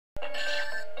Monty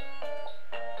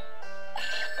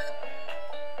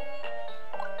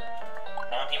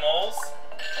Moles?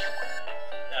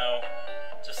 No.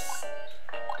 Just... To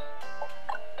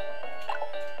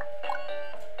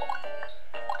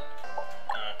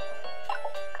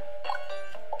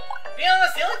be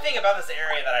honest, the only thing about this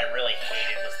area that I really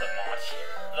hated was the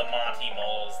Monty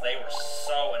Moles. They were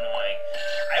so annoying.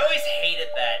 I always hated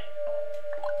that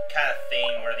kind of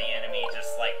thing where the enemy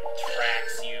just, like,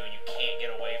 tracks you and you can't get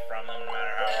away from them no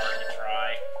matter how hard you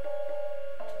try.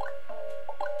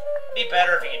 It'd be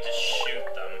better if you could just shoot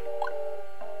them.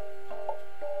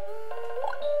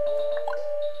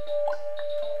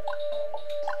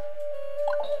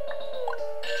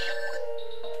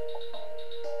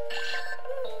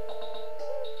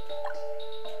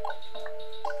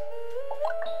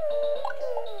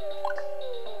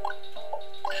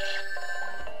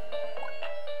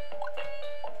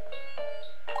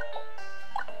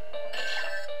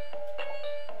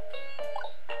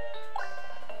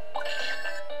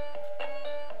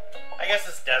 I guess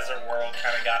this desert world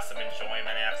kind of got some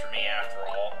enjoyment after me after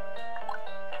all.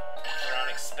 For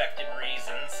unexpected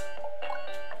reasons.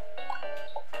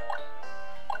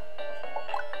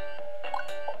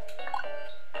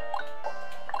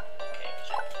 Okay,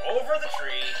 jump over the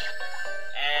tree.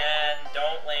 And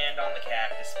don't land on the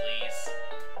cactus, please.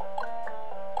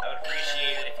 I would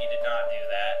appreciate it if you did not do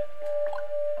that.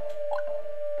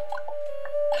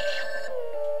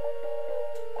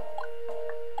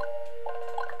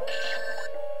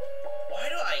 Why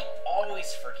do I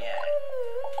always forget?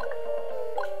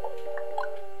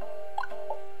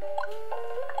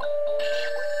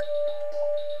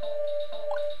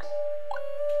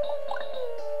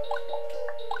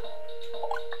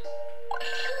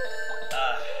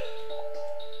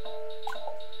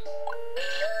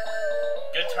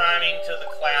 Good timing to the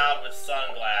cloud with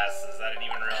sunglasses. I didn't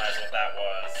even realize what that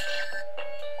was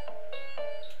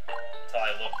until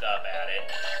I looked up at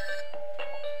it.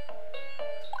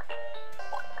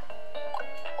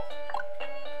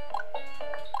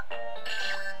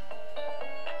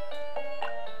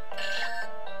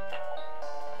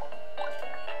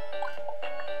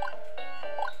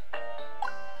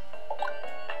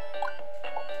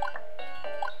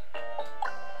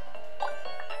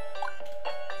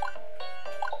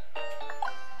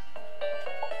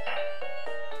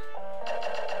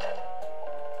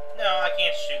 No, I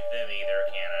can't shoot them either,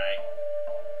 can I?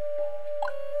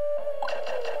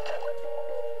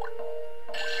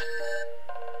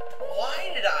 Why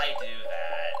did I do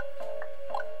that?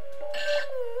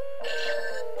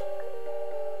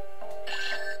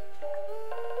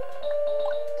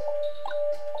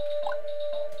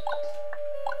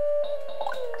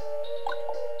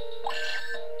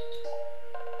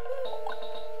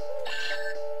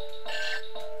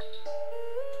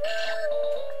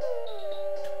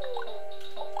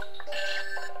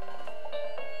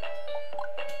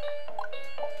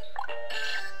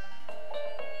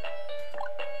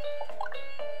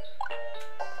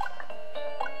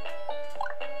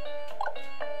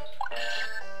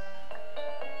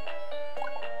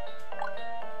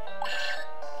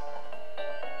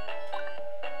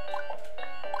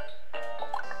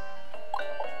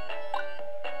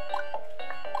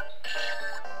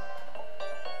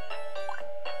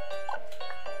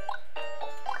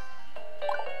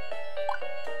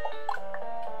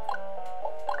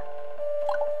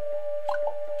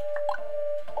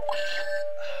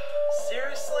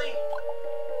 Seriously?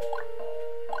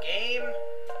 Game?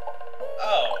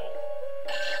 Oh.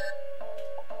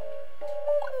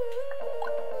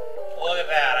 Look at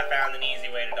that, I found an easy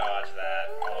way to dodge that.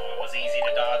 Although it was easy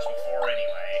to dodge before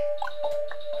anyway.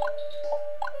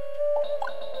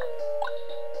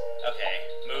 Okay,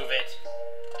 move it.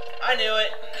 I knew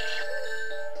it.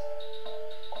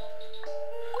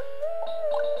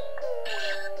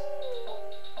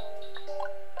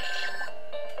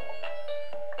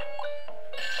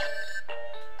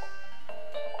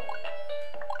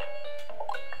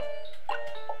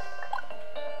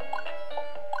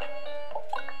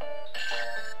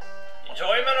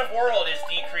 Enjoyment of world is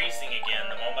decreasing again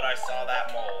the moment I saw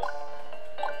that mole.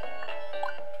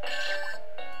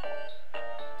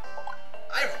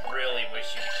 I really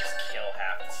wish you could just kill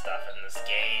half the stuff in this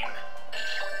game.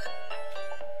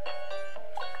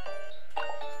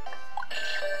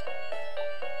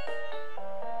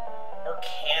 Or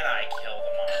can I kill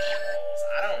the Monty Moles?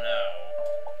 I don't know.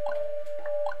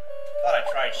 Thought I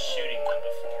tried shooting them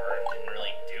before and didn't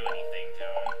really do anything to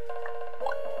them.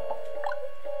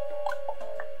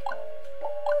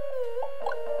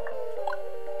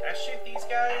 Can I shoot these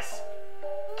guys?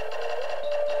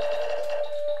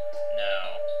 No.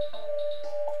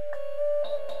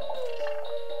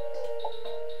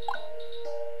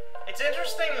 It's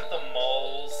interesting that the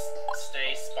moles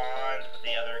stay spawned, but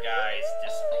the other guys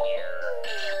disappear.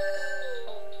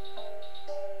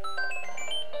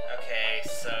 Okay,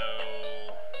 so...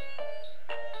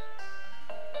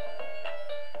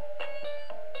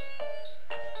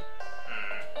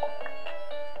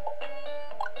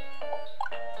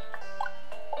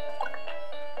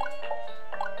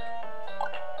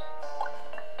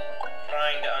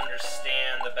 Trying to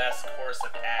understand the best course of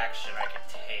action I could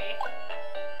take.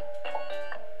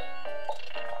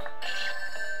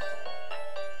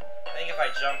 I think if I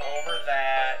jump over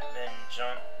that, then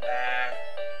jump back...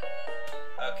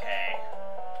 Okay.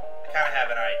 I kind of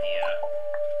have an idea.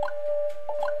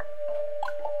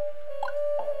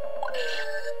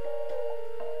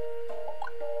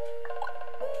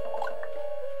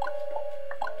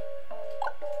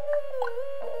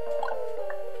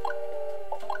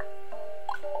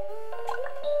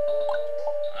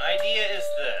 Idea is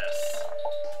this.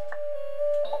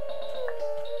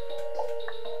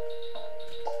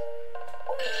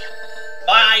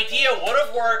 My idea would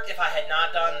have worked if I had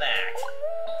not done that.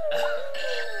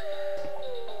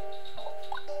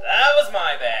 That was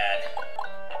my bad.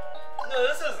 No,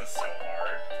 this isn't so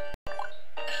hard.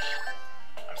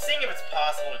 I'm seeing if it's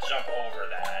possible to jump over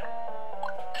that.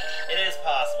 It is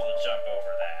possible to jump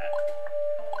over that.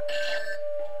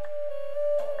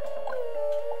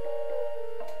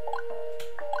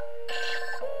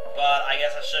 But I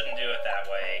guess I shouldn't do it that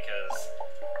way, because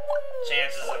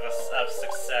chances of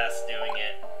success doing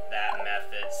it that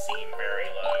method seem very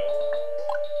low.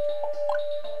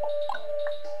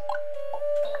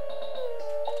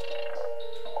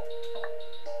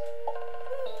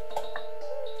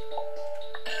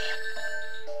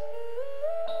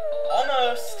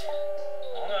 Almost.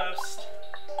 Almost.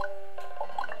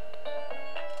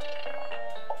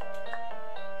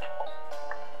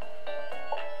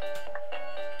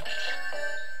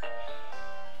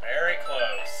 Very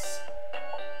close.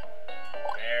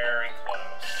 Very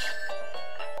close.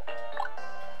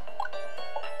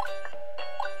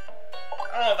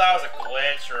 I don't know if that was a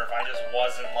glitch or if I just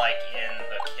wasn't, like, in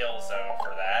the kill zone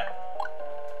for that.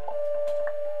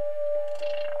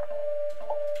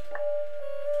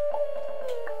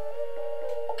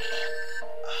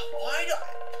 Why do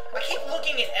I keep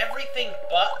looking at everything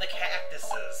but the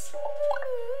cactuses?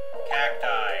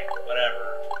 Cacti,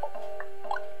 whatever.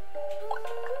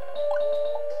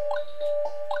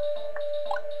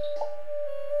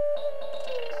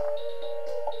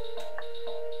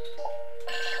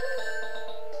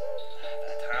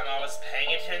 That time I was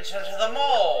paying attention to the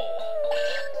mole.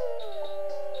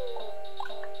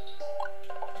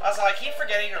 Also, I keep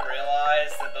forgetting to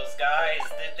realize that those guys,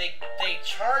 they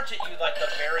charge at you, like, the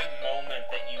very moment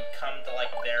that you come to,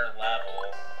 like, their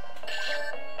level.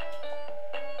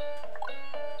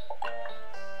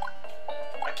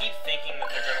 I keep thinking that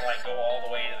they're gonna, like, go all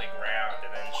the way to the ground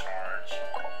and then charge.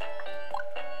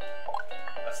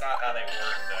 That's not how they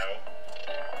work, though.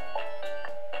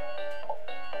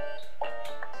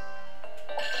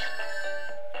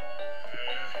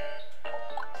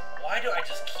 Why do I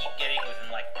just keep getting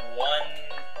within, like, one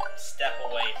step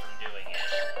away from doing it?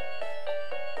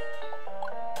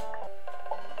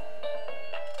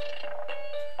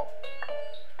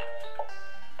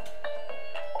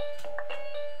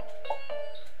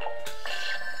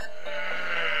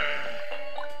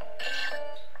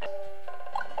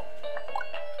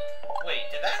 Wait,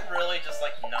 did that really just,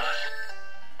 like, not...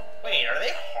 Wait, are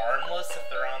they harmless if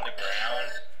they're on the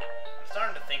ground? I'm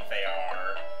starting to think they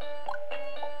are.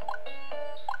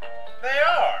 They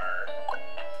are!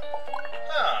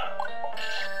 Huh.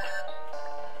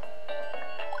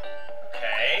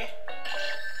 Okay.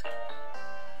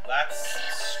 That's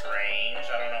strange.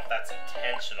 I don't know if that's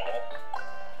intentional.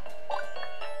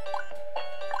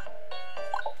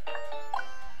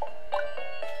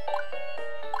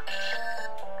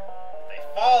 If they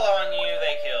fall on you,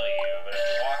 they kill you. But if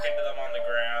you walk into them on the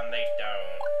ground, they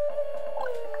don't.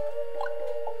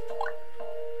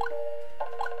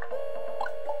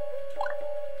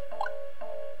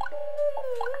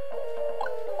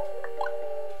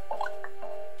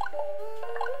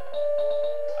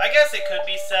 I guess it could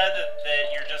be said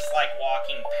that you're just, like,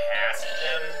 walking past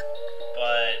them,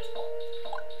 but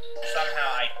somehow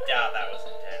I doubt that was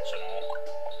intentional.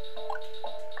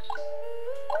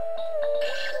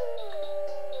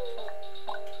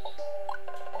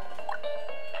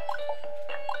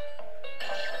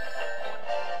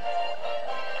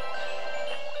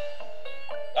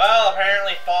 Well,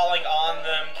 apparently falling on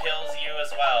them kills you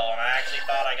as well, and I actually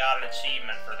thought I got an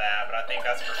achievement for that, but I think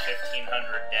that's for 1,500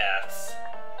 deaths.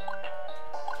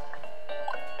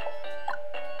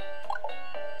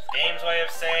 This game game's way of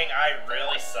saying I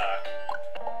really suck.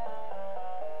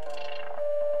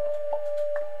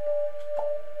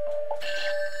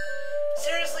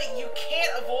 Seriously, you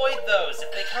can't avoid those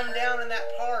if they come down in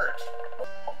that part.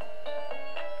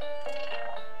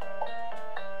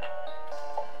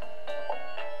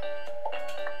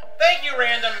 Thank you,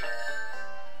 random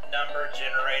number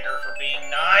generator, for being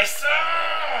nice.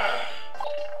 Ah!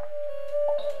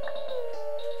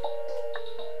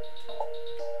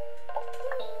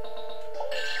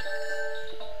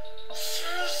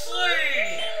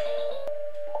 Seriously?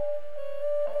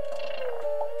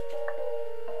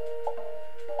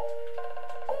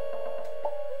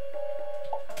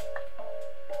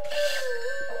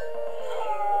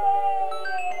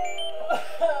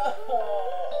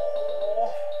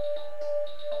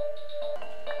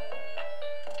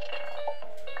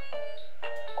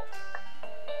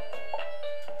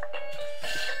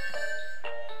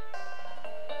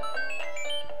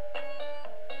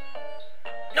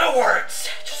 No words!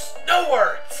 Just no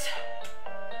words!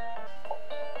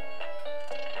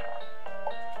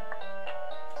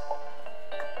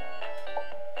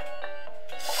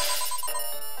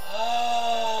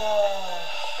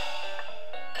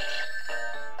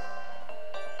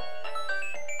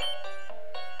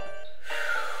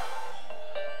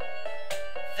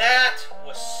 That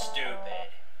was stupid.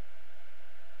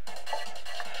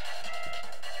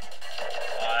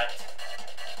 What?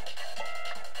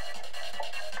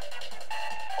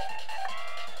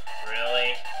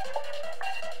 Really?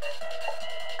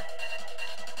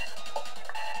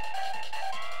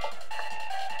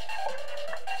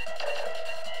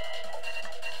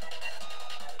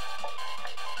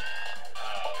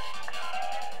 Oh, no.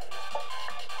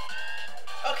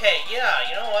 Okay, yeah,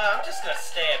 you know what? I'm just gonna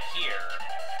stay up here.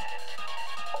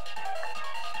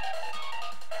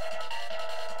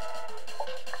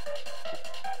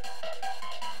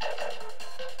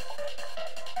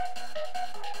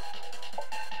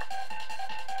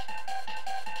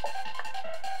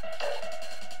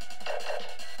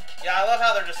 Yeah, I love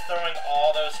how they're just throwing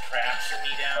all those traps at me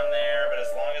down there, but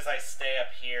as long as I stay up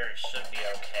here, it should be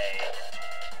okay.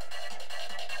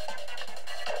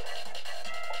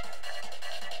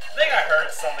 I think I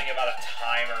heard something about a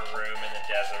timer room in the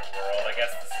desert world. I guess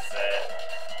this is it.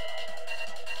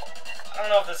 I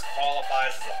don't know if this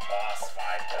qualifies as a boss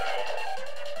fight, though.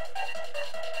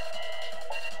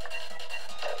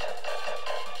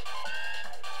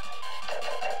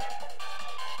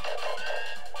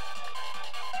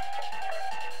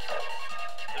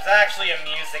 There's actually a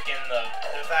music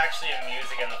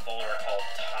in the folder called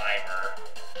Timer.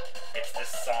 It's this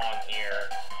song here.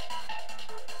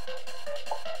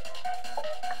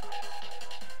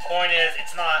 Point is,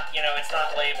 it's not, you know, it's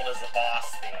not labeled as a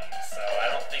boss theme, so I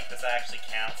don't think this actually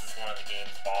counts as one of the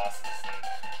game's bosses. And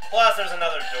plus, there's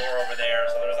another door over there,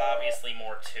 so there's obviously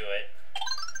more to it.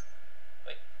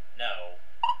 Wait, no.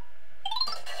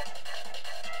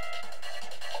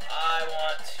 I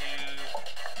want to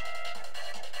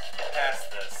get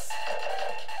past this.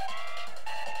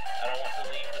 I don't want to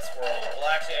leave this world. Well,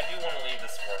 actually, I do want to leave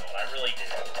this world. I really do,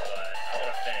 but I want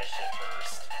to finish it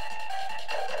first.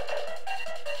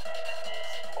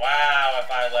 Wow,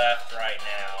 if I left right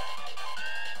now.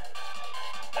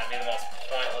 That'd be the most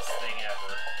pointless thing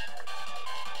ever.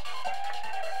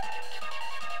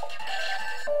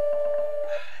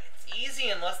 It's easy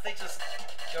unless they just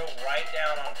go right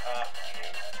down on top of you.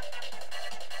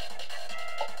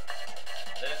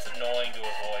 Then it's annoying to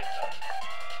avoid them.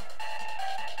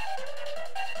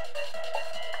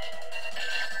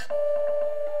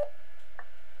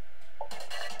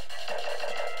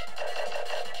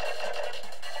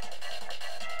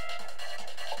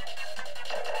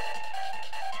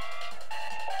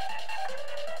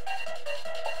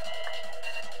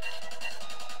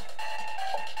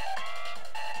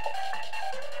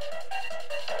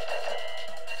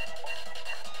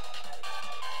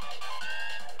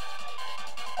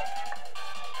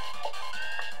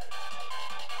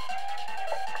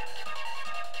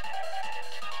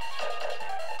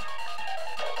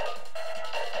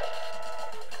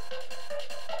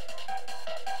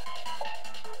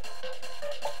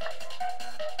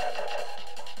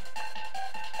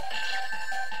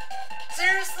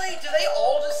 Seriously? Do they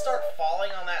all just start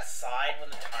falling on that side when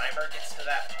the timer gets to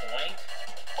that point?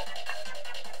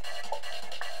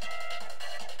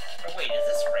 Oh wait, is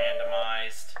this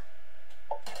randomized?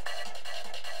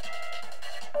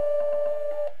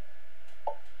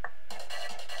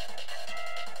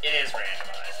 It is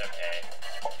randomized, okay.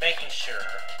 Making sure.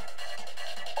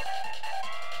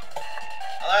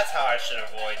 Well, that's how I should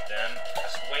avoid them. I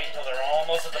should wait until they're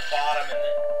almost at the bottom and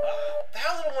then... Oh,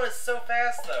 that little one is so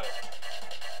fast, though.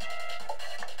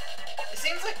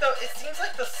 it seems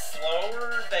like the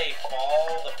slower they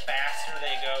fall, the faster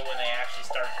they go when they actually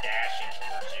start dashing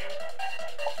towards you.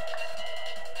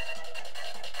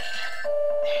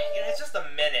 You know, it's just a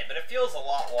minute, but it feels a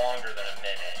lot longer than a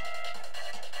minute.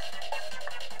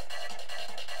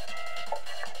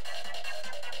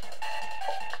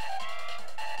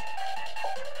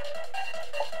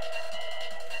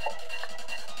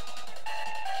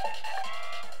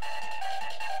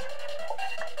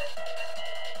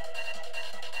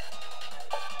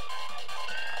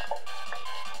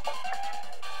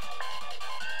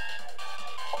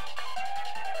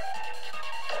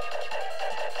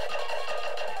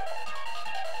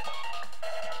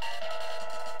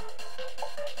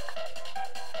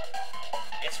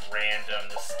 Random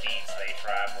the speeds they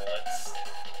travel.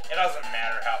 It doesn't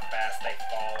matter how fast they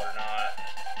fall or not.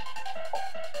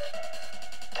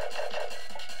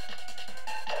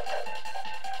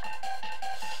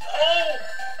 Oh!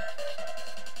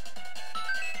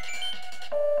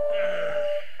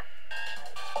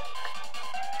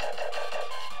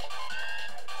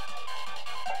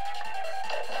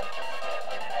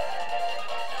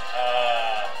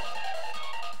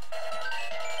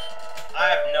 I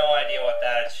have no idea what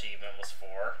that achievement was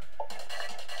for.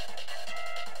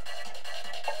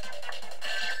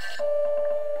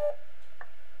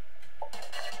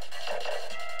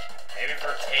 Maybe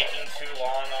for taking too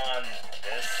long on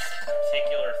this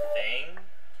particular thing?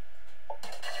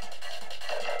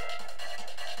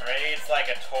 Or maybe it's like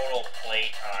a total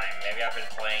playtime. Maybe I've been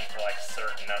playing for like a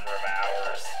certain number of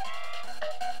hours.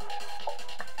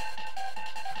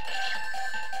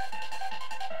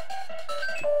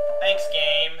 Thanks,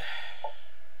 game.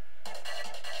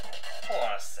 Hold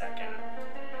on a second.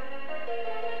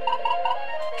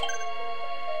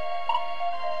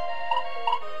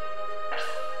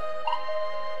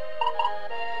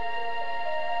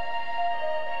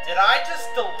 Did I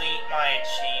just delete my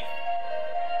achievement?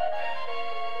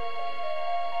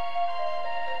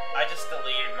 I just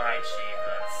deleted my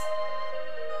achievements.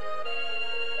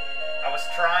 I was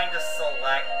trying to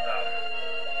select them.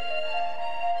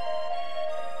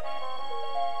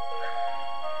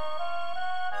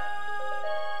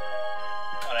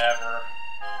 Whatever.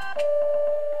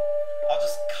 I'll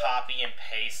just copy and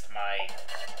paste my...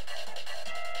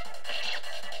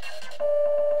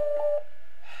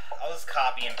 I'll just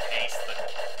copy and paste the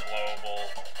global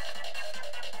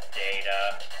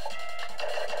data,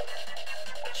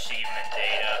 achievement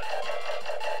data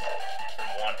from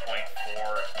 1.4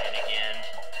 in again.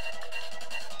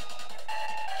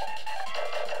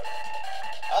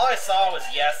 All I saw was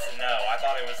yes and no. I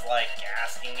thought it was like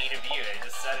asking me to view. They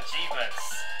just said achievements.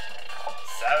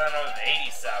 7 of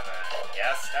 87.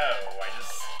 Yes, no. I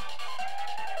just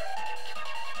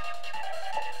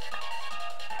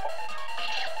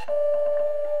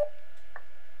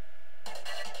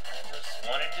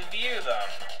wanted to view them.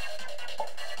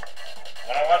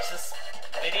 When I watch this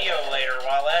video later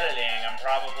while editing, I'm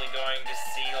probably going to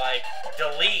see, like,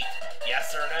 delete,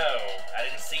 yes or no. I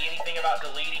didn't see anything about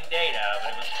deleting data,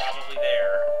 but it was probably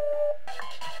there.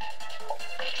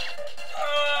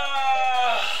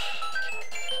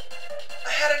 I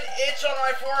had an itch on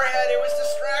my forehead. It was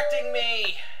distracting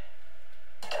me.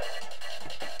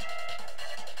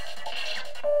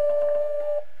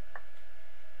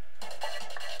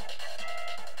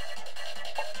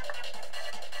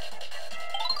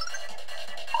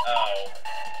 Oh,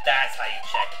 that's how you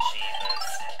check achievements.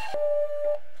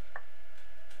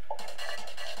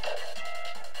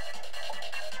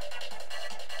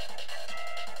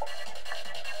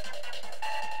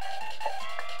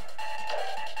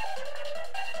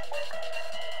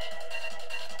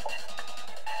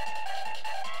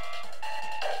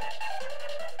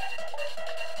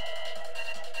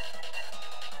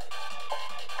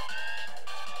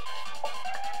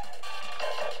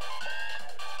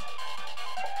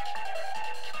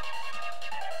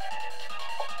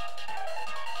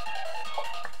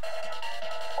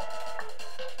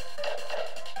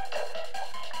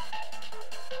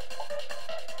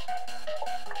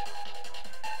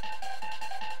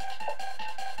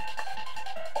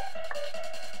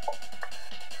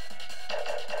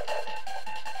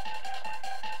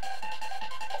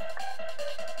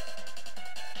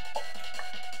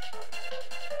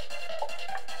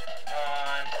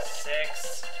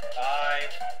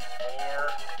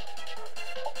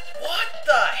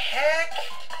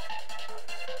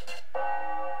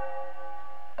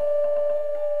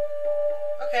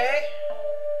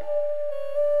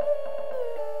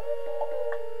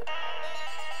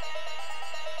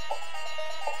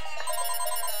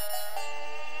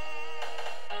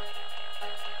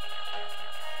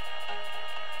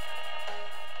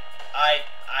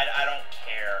 I don't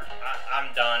care.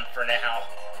 I'm done for now.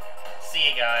 See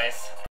you guys.